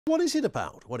What is it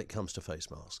about when it comes to face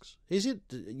masks? Is it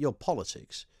your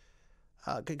politics?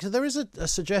 Because there is a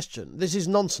suggestion, this is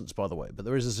nonsense by the way, but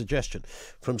there is a suggestion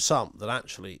from some that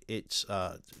actually it's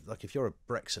like if you're a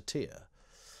Brexiteer,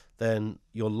 then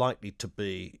you're likely to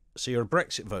be, so you're a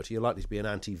Brexit voter, you're likely to be an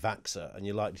anti-vaxxer, and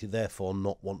you're likely to therefore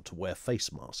not want to wear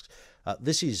face masks.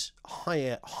 This is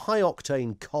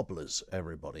high-octane cobblers,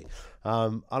 everybody.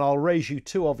 And I'll raise you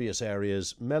two obvious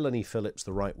areas. Melanie Phillips,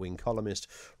 the right-wing columnist,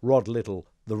 Rod Little,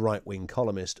 the right-wing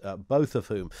columnist, both of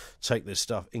whom take this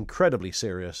stuff incredibly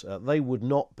serious. They would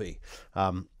not be,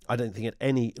 I don't think, at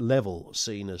any level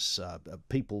seen as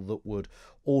people that would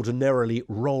ordinarily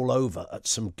roll over at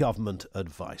some government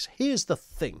advice. Here's the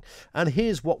thing, and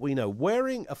here's what we know.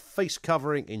 Wearing a face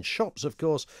covering in shops, of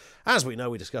course, as we know,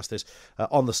 we discussed this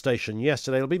on the station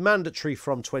yesterday, it'll be mandatory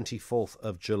from 24th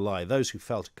of July. Those who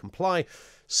fail to comply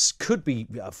could be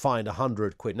fined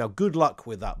 £100. Now, good luck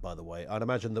with that, by the way. I'd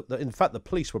imagine that, in fact, the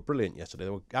police were brilliant yesterday. They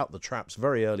were out the traps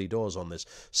very early doors on this,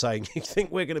 saying, you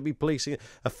think we're going to be policing it?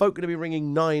 Are folk going to be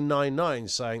ringing 999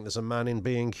 saying there's a man in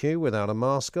B&Q without a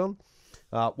mask on?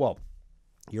 Well,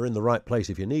 you're in the right place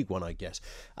if you need one, I guess.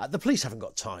 The police haven't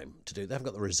got time to do it. They haven't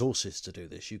got the resources to do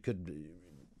this. You could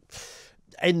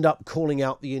end up calling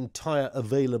out the entire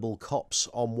available cops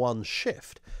on one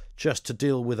shift just to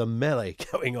deal with a melee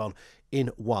going on in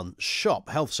one shop.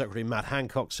 Health Secretary Matt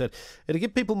Hancock said it'll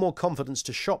give people more confidence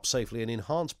to shop safely and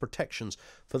enhance protections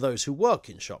for those who work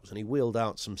in shops. And he wheeled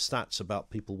out some stats about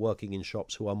people working in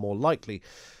shops who are more likely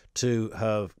to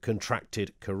have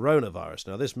contracted coronavirus.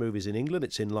 Now, this move is in England.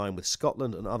 It's in line with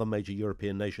Scotland and other major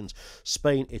European nations,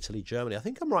 Spain, Italy, Germany. I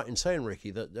think I'm right in saying,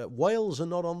 Ricky, that Wales are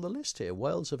not on the list here.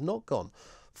 Wales have not gone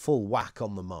full whack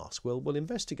on the mask. We'll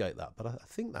investigate that, but I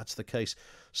think that's the case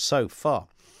so far.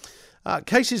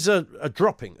 Cases are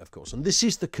dropping, of course, and this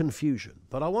is the confusion.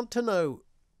 But I want to know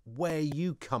where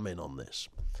you come in on this.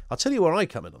 I'll tell you where I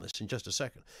come in on this in just a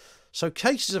second. So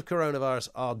cases of coronavirus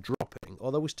are dropping,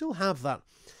 although we still have that.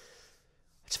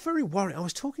 It's very worrying. I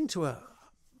was talking to a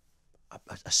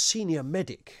senior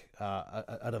medic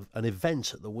at an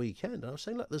event at the weekend, and I was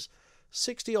saying, look, there's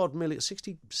 67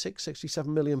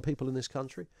 million people in this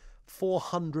country.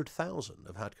 400,000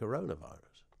 have had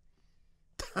coronavirus.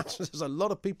 There's a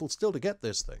lot of people still to get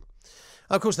this thing.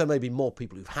 Of course, there may be more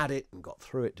people who've had it and got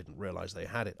through it, didn't realise they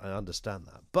had it. I understand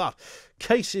that. But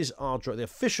cases are dropping. The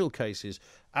official cases,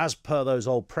 as per those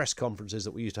old press conferences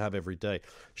that we used to have every day,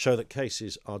 show that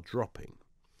cases are dropping.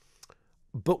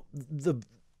 But the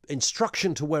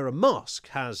instruction to wear a mask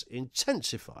has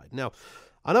intensified. Now,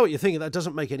 I know what you're thinking. That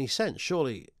doesn't make any sense.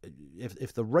 Surely,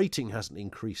 if the rating hasn't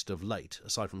increased of late,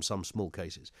 aside from some small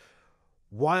cases,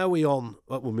 why are we on,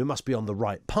 well, we must be on the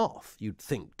right path, you'd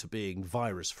think, to being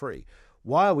virus-free.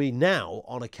 Why are we now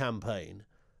on a campaign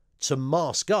to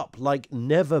mask up like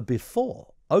never before?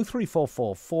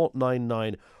 0344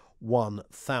 499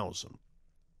 1000.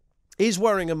 Is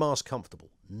wearing a mask comfortable?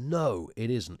 No, it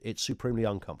isn't. It's supremely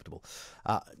uncomfortable.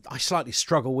 I slightly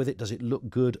struggle with it. Does it look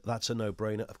good? That's a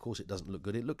no-brainer. Of course it doesn't look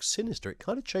good. It looks sinister. It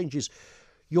kind of changes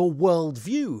your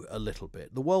worldview a little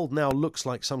bit. The world now looks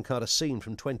like some kind of scene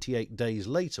from 28 Days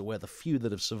Later, where the few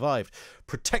that have survived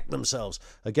protect themselves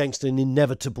against an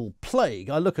inevitable plague.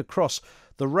 I look across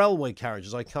the railway carriage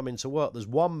as I come into work. There's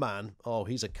one man, oh,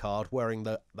 he's a card, wearing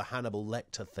the Hannibal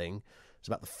Lecter thing. It's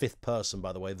about the fifth person,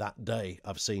 by the way, that day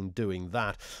I've seen doing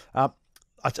that.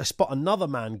 I spot another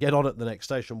man get on at the next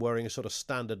station wearing a sort of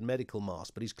standard medical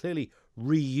mask, but he's clearly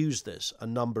reused this a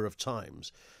number of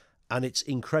times. And it's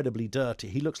incredibly dirty.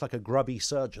 He looks like a grubby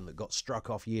surgeon that got struck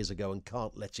off years ago and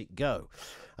can't let it go.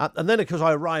 And then, of course,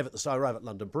 I arrive at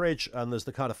London Bridge, and there's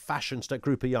the kind of fashion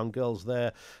group of young girls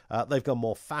there. They've gone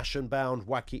more fashion-bound,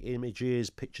 wacky images,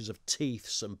 pictures of teeth,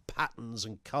 some patterns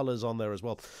and colours on there as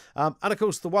well. And, of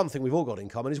course, the one thing we've all got in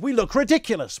common is we look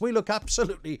ridiculous. We look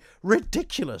absolutely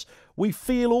ridiculous. We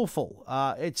feel awful.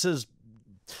 It's as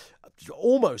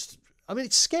almost... I mean,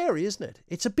 it's scary, isn't it?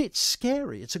 It's a bit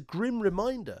scary. It's a grim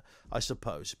reminder, I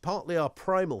suppose, partly our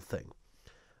primal thing,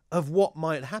 of what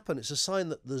might happen. It's a sign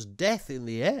that there's death in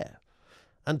the air.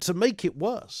 And to make it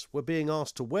worse, we're being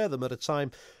asked to wear them at a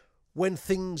time when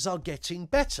things are getting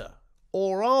better.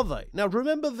 Or are they? Now,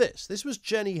 remember this. This was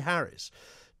Jenny Harris,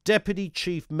 Deputy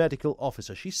Chief Medical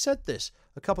Officer. She said this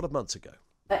a couple of months ago.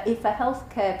 If a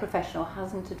healthcare professional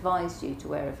hasn't advised you to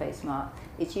wear a face mask,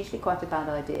 it's usually quite a bad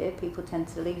idea. People tend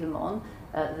to leave them on.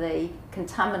 They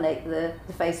contaminate the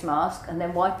face mask and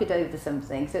then wipe it over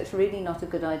something. So it's really not a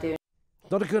good idea.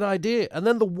 Not a good idea. And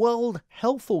then the World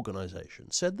Health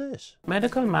Organization said this.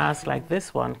 Medical masks like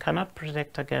this one cannot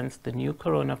protect against the new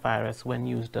coronavirus when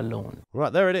used alone.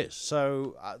 Right, there it is.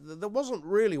 So there wasn't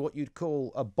really what you'd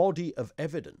call a body of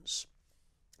evidence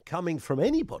coming from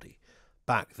anybody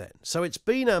back then. So it's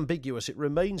been ambiguous. It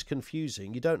remains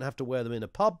confusing. You don't have to wear them in a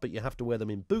pub, but you have to wear them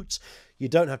in boots. You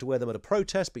don't have to wear them at a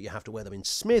protest, but you have to wear them in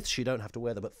Smiths. You don't have to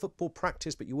wear them at football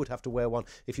practice, but you would have to wear one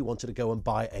if you wanted to go and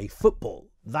buy a football.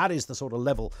 That is the sort of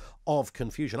level of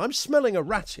confusion. I'm smelling a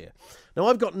rat here. Now,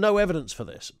 I've got no evidence for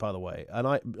this, by the way, and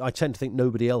I tend to think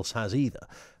nobody else has either.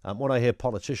 When I hear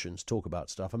politicians talk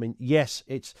about stuff, I mean, yes,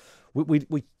 it's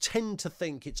we tend to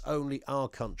think it's only our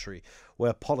country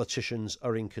where politicians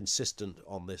are inconsistent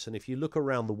on this. And if you look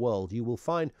around the world, you will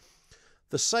find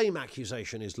the same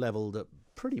accusation is levelled at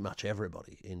pretty much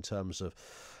everybody in terms of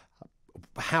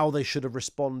how they should have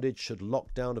responded. Should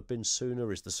lockdown have been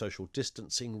sooner? Is the social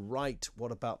distancing right?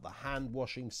 What about the hand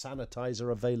washing,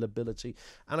 sanitizer availability?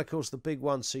 And of course, the big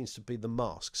one seems to be the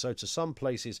mask. So to some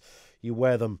places, you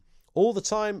wear them all the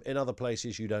time. In other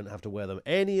places, you don't have to wear them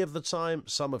any of the time.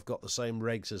 Some have got the same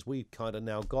regs as we've kind of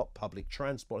now got. Public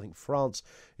transport, I think France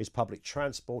is public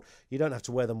transport. You don't have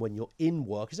to wear them when you're in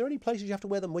work. Is there any places you have to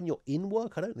wear them when you're in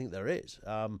work? I don't think there is.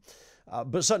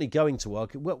 But certainly going to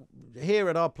work. Well, here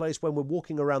at our place, when we're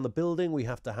walking around the building, we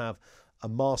have to have a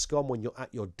mask on when you're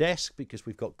at your desk because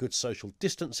we've got good social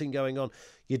distancing going on.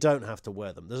 You don't have to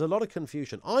wear them. There's a lot of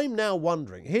confusion. I'm now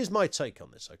wondering, here's my take on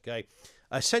this, okay?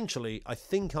 Essentially, I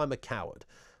think I'm a coward.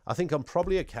 I think I'm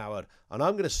probably a coward, and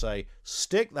I'm going to say,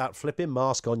 stick that flipping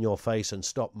mask on your face and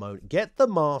stop moaning. Get the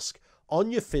mask on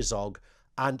your fizzog,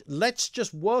 and let's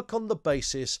just work on the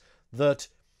basis that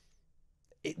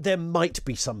there might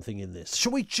be something in this.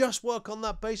 Shall we just work on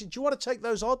that basis? Do you want to take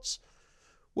those odds?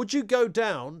 Would you go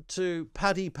down to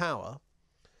Paddy Power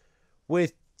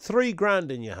with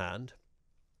 $3,000 in your hand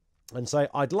and say,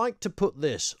 I'd like to put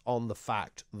this on the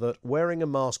fact that wearing a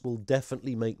mask will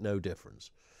definitely make no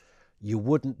difference? You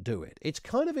wouldn't do it. It's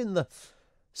kind of in the...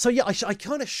 So yeah, I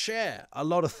kind of share a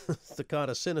lot of the kind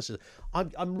of cynicism.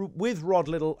 I'm with Rod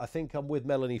Little. I think I'm with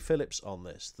Melanie Phillips on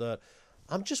this, that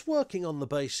I'm just working on the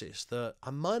basis that I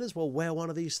might as well wear one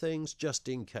of these things just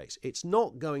in case. It's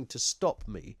not going to stop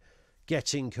me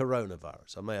getting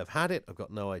coronavirus. I may have had it. I've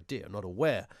got no idea. I'm not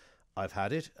aware I've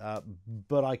had it,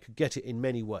 but I could get it in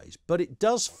many ways. But it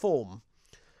does form,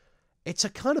 it's a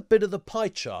kind of bit of the pie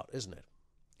chart, isn't it?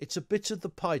 It's a bit of the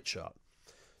pie chart.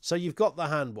 So you've got the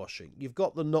hand washing, you've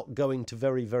got the not going to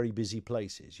very, very busy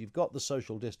places, you've got the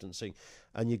social distancing,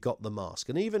 and you've got the mask.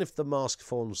 And even if the mask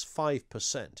forms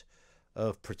 5%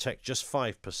 of protect, just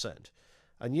 5%,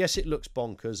 and yes, it looks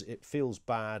bonkers, it feels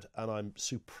bad, and I'm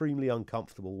supremely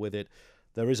uncomfortable with it.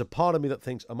 There is a part of me that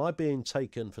thinks, am I being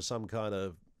taken for some kind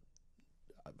of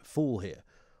fool here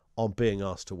on being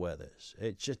asked to wear this?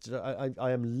 It's just, I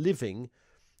am living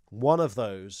one of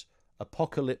those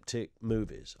apocalyptic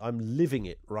movies. I'm living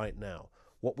it right now.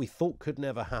 What we thought could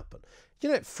never happen. You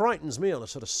know, it frightens me on a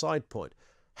sort of side point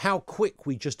how quick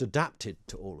we just adapted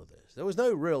to all of this. There was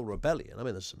no real rebellion. I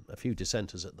mean, there's a few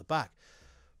dissenters at the back.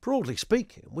 Broadly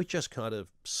speaking, we just kind of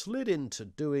slid into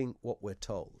doing what we're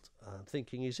told. I'm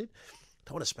thinking, is it? I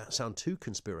don't want to sound too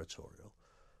conspiratorial,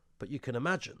 but you can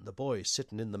imagine the boys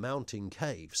sitting in the mountain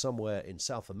cave somewhere in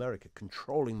South America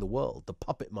controlling the world, the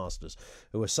puppet masters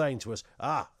who are saying to us,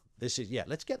 this is,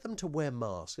 let's get them to wear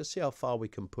masks. Let's see how far we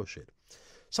can push it.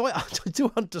 So I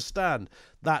do understand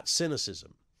that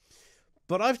cynicism.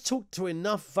 But I've talked to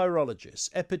enough virologists,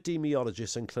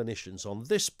 epidemiologists and clinicians on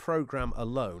this programme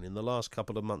alone in the last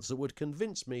couple of months that would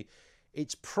convince me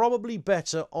it's probably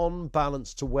better on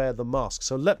balance to wear the mask.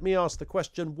 So let me ask the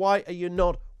question, why are you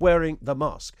not wearing the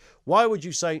mask? Why would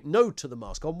you say no to the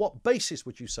mask? On what basis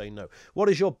would you say no? What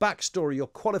is your backstory, your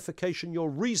qualification, your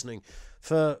reasoning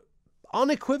for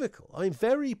unequivocal? I mean,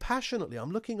 very passionately,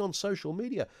 I'm looking on social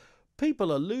media.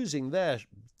 People are losing their,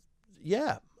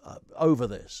 over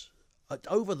this.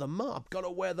 Over the mask. I've got to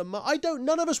wear the mask.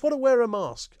 None of us want to wear a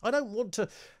mask. I don't want to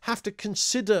have to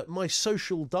consider my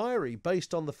social diary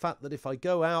based on the fact that if I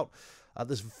go out,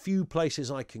 there's few places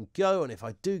I can go, and if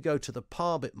I do go to the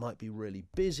pub, it might be really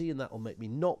busy, and that will make me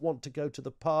not want to go to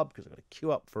the pub because I've got to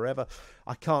queue up forever.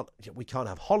 We can't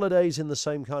have holidays in the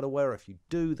same kind of way. If you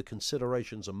do, the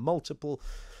considerations are multiple.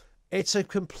 It's a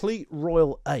complete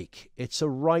royal ache. It's a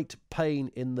right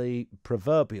pain in the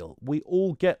proverbial. We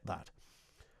all get that.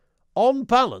 On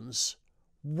balance,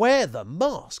 wear the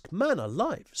mask. Man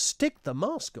alive, stick the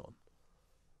mask on.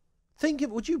 Think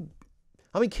of,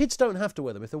 kids don't have to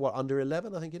wear them if they're under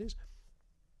 11, I think it is.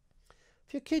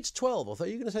 If your kid's 12 or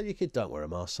 13, you're going to say to your kid, don't wear a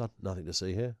mask, son, nothing to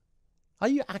see here. Are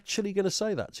you actually going to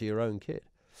say that to your own kid?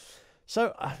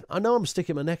 So I know I'm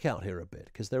sticking my neck out here a bit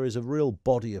because there is a real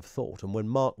body of thought. And when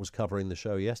Mark was covering the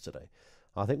show yesterday,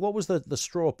 I think, what was the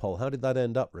straw poll? How did that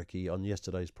end up, Ricky, on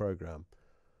yesterday's programme?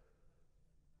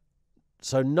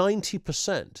 So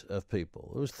 90% of people,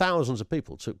 there was thousands of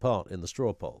people took part in the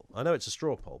straw poll. I know it's a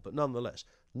straw poll, but nonetheless,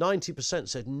 90%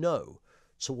 said no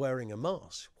to wearing a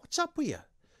mask. What's up with you?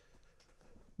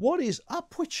 What is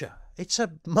up with you? It's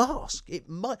a mask.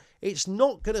 It's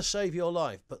not going to save your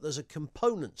life, but there's a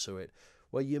component to it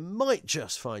where you might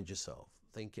just find yourself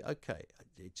thinking, okay,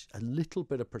 it's a little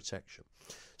bit of protection.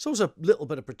 It's also a little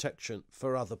bit of protection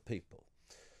for other people.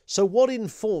 So what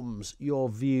informs your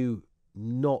view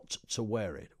not to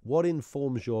wear it? What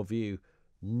informs your view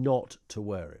not to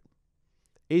wear it?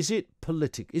 Is it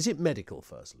political? Is it medical,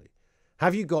 firstly?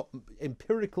 Have you got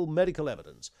empirical medical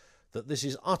evidence that this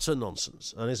is utter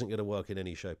nonsense and isn't going to work in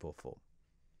any shape or form?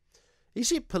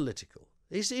 Is it political?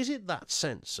 Is it that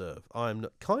sense of I'm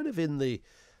kind of in the...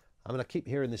 I mean, I keep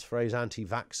hearing this phrase,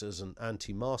 anti-vaxxers and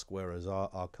anti-mask wearers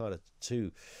are kind of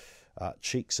two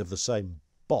cheeks of the same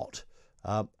bot.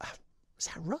 Is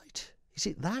that right? Is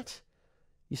it that?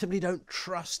 You simply don't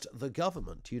trust the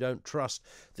government. You don't trust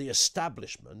the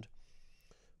establishment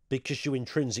because you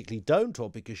intrinsically don't, or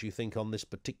because you think on this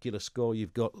particular score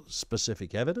you've got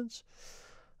specific evidence?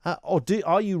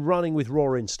 Are you running with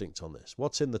raw instinct on this?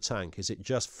 What's in the tank? Is it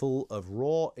just full of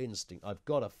raw instinct? I've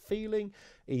got a feeling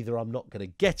either I'm not going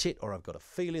to get it, or I've got a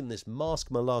feeling this mask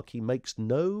malarkey makes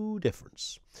no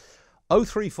difference.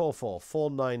 0344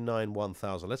 499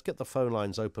 1000. Let's get the phone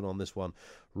lines open on this one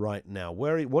right now.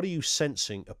 What are you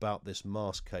sensing about this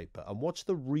mask caper, and what's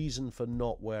the reason for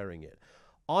not wearing it?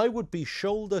 I would be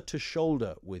shoulder to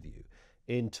shoulder with you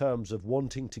in terms of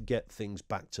wanting to get things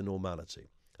back to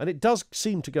normality. And it does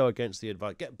seem to go against the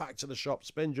advice. Get back to the shop,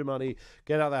 spend your money,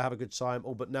 get out there, have a good time.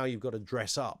 Oh, but now you've got to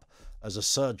dress up as a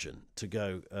surgeon to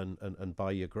go and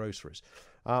buy your groceries.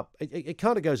 It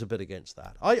kind of goes a bit against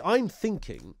that. I'm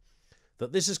thinking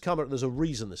that this has there's a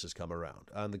reason this has come around.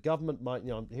 And the government might,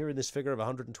 I'm hearing this figure of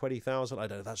 120,000. I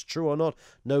don't know if that's true or not.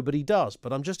 Nobody does.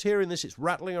 But I'm just hearing this. It's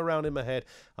rattling around in my head.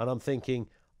 And I'm thinking,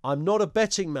 I'm not a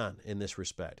betting man in this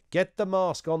respect. Get the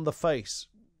mask on the face,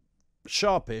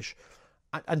 sharpish,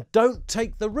 and don't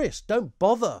take the risk. Don't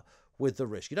bother with the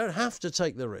risk. You don't have to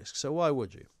take the risk, so why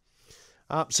would you?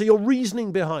 So your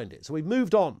reasoning behind it. So we've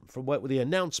moved on from the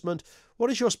announcement.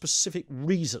 What is your specific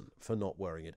reason for not wearing it?